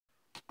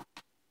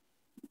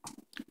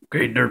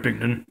Okay,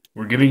 Derpington,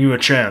 we're giving you a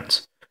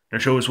chance. Now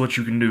show us what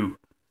you can do.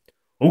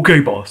 Okay,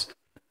 boss.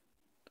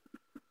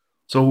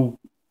 So,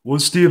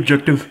 what's the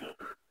objective?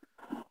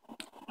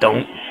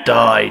 Don't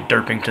die,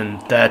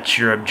 Derpington. That's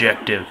your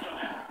objective.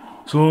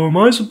 So, am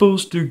I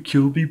supposed to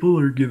kill people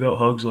or give out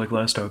hugs like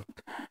last time?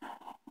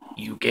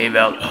 You gave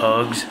out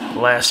hugs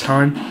last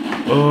time?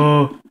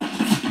 No,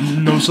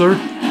 sir.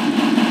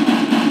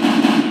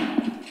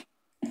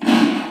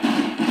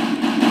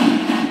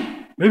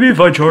 Maybe if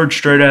I charge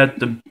straight at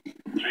them.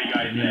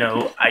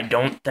 No, I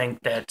don't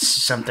think that's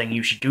something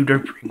you should do,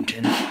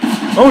 Derpington.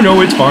 Oh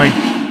no, it's fine.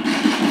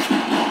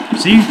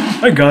 See,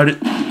 I got it.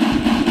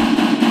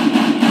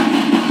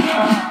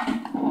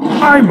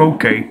 I'm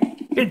okay.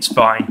 It's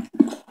fine.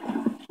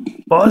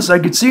 Boss, I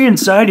could see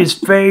inside his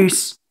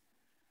face.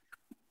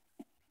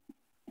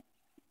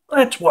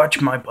 Let's watch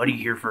my buddy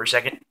here for a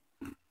second.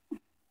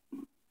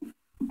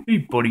 Hey,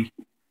 buddy.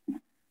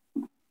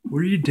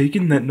 Where are you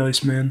taking that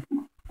nice man?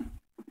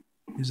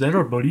 Is that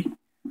our buddy?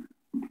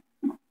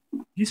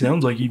 He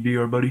sounds like he'd be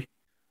our buddy.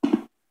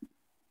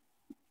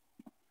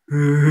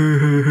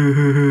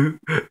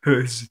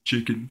 It's a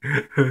chicken.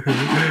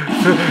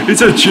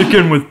 It's a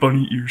chicken with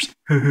bunny ears.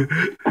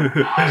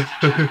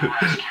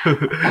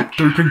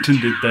 Derpington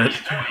did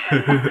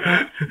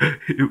that.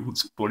 It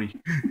was funny.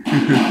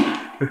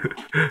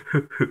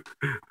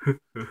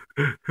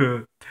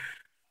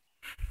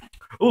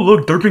 Oh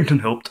look, Derpington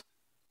helped.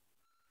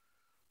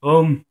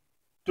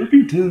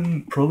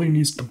 Derpington probably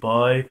needs to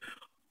buy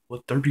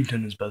what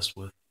Derpington is best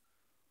with.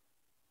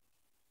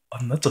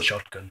 That's a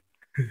shotgun.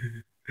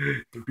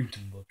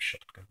 Derpington loves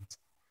shotguns.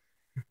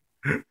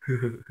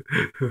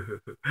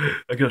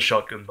 I got a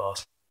shotgun,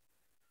 boss.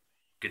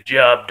 Good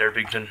job,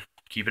 Derpington.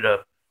 Keep it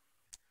up.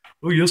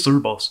 Oh, yes, sir,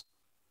 boss.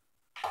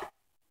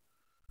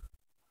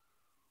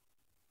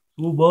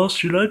 Well, boss,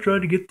 should I try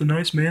to get the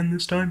nice man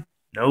this time?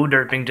 No,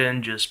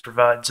 Derpington, just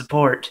provide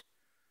support.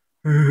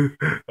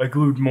 I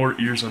glued more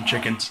ears on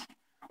chickens.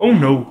 Oh,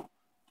 no.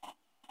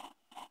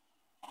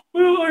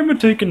 Well, I'm a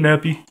taking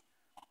nappy.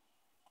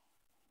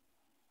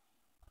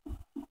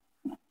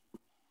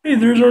 Hey,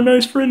 there's our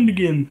nice friend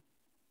again.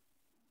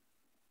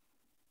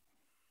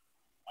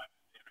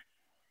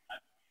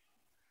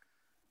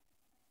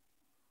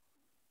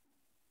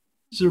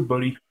 It's our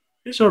buddy.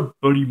 It's our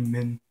buddy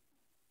Min.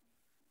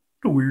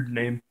 What a weird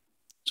name.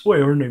 That's why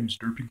our name's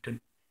Derpington.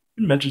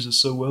 It matches us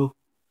so well.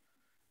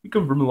 We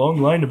come from a long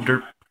line of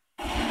derp.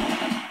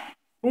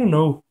 Oh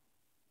no.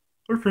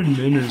 Our friend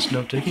Min is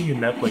now taking a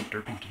nap like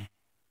Derpington.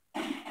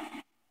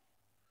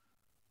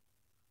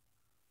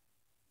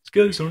 These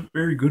guys aren't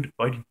very good at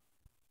fighting.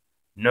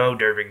 No,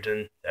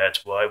 Derpington,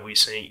 that's why we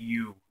sent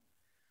you.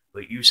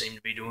 But you seem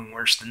to be doing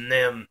worse than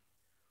them.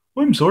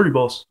 I'm sorry,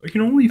 boss. I can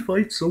only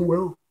fight so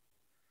well.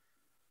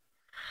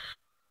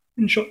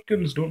 And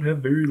shotguns don't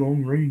have very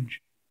long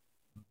range.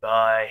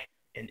 Buy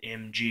an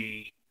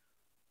MG.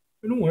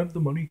 I don't have the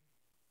money.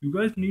 You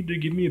guys need to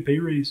give me a pay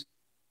raise.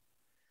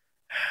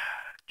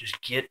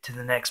 Just get to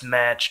the next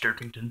match,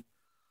 Derpington.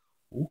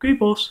 Okay,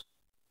 boss.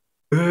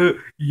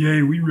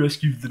 Yay, we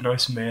rescued the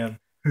nice man.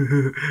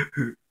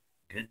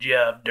 Good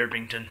job,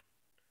 Derpington.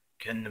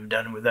 Couldn't have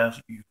done it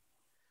without you.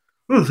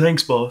 Oh,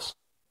 thanks, boss.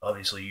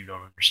 Obviously, you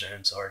don't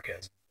understand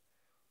sarcasm.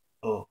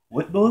 Oh,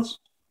 what, boss?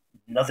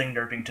 Nothing,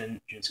 Derpington.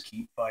 Just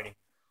keep fighting.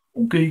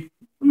 Okay,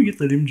 let me get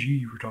that MG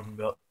you were talking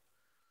about.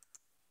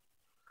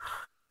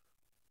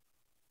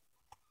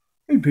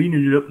 I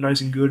painted it up nice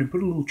and good and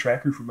put a little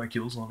tracker for my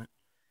kills on it.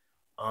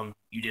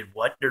 You did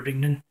what,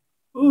 Derpington?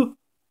 Oh,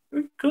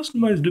 I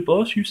customized it,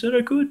 boss. You said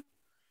I could.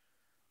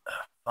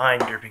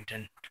 Fine,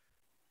 Derpington.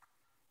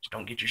 Just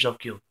don't get yourself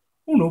killed.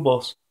 Oh no,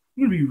 boss.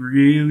 I'm gonna be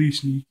really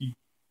sneaky.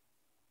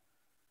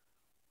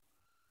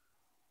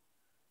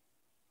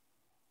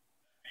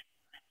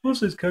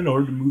 Plus, it's kind of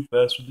hard to move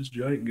fast with this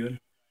giant gun.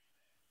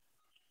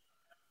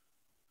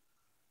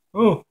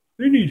 Oh,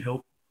 they need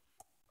help.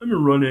 I'm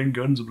gonna run in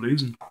guns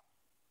a-blazing.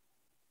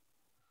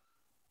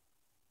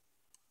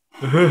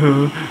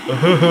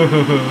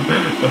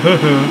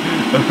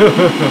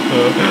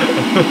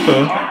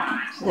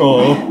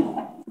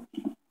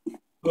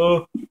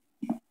 Oh.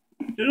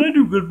 Did I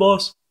do good,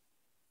 boss?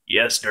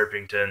 Yes,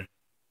 Derpington.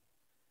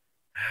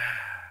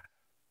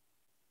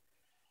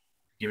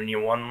 Giving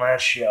you one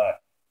last shot.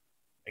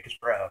 Make us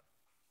proud.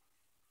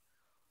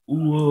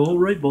 Ooh,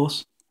 alright,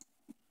 boss.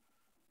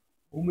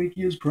 I'll make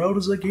you as proud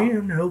as I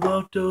can. How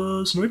about,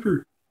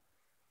 sniper?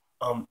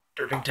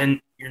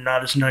 Derpington, you're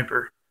not a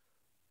sniper.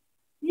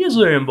 Yes,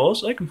 I am,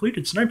 boss. I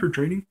completed sniper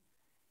training.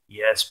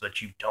 Yes,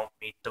 but you don't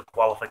meet the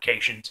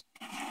qualifications.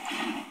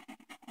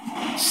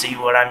 See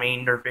what I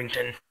mean,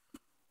 Derpington?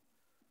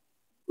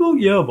 Well,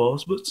 yeah,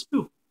 boss, but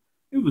still.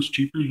 It was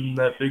cheaper than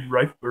that big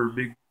rifle, or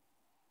big...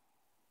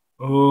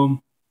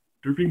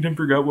 Derpington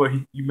forgot what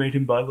you made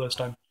him buy last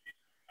time.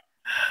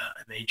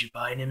 I made you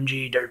buy an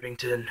MG,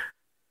 Derpington.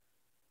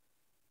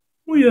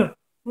 Well, yeah.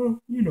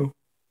 Well, you know,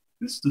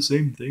 it's the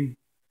same thing.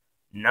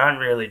 Not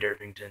really,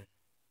 Derpington.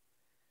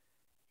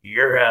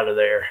 You're out of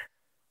there.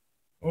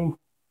 Oh,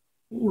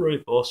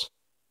 alright, boss.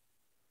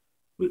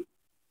 But,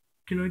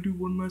 can I do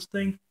one last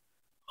thing?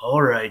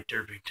 Alright,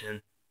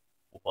 Derpington.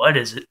 What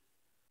is it?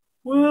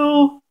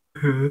 Well...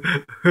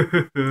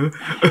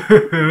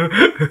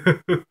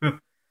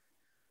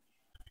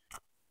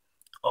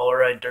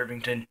 Alright,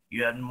 Derpington.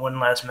 You had one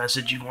last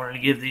message you wanted to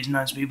give these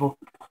nice people?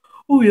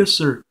 Oh, yes,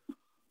 sir.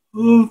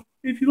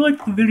 If you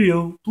liked the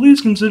video, please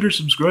consider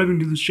subscribing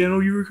to this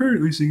channel you are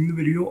currently seeing the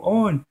video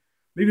on.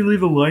 Maybe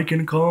leave a like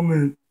and a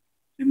comment.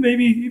 And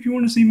maybe if you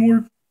want to see more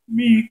of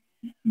me,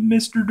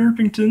 Mr.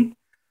 Derpington,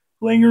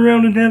 playing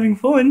around and having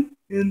fun,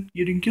 and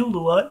getting killed a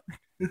lot.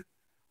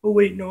 Oh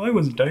wait, no, I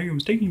wasn't dying, I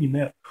was taking a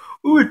nap.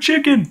 Ooh, a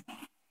chicken!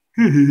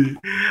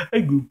 I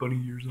glued bunny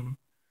ears on him.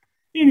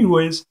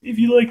 Anyways, if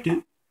you liked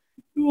it,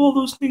 do all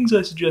those things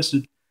I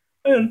suggested.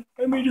 And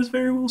I may just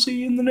very well see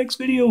you in the next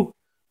video.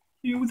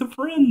 You with a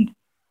friend.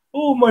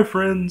 Oh, my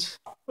friends.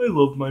 I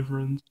love my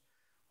friends.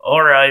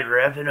 Alright,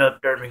 wrap it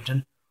up,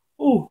 Derpington.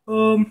 Oh,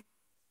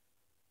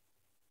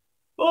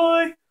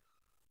 bye.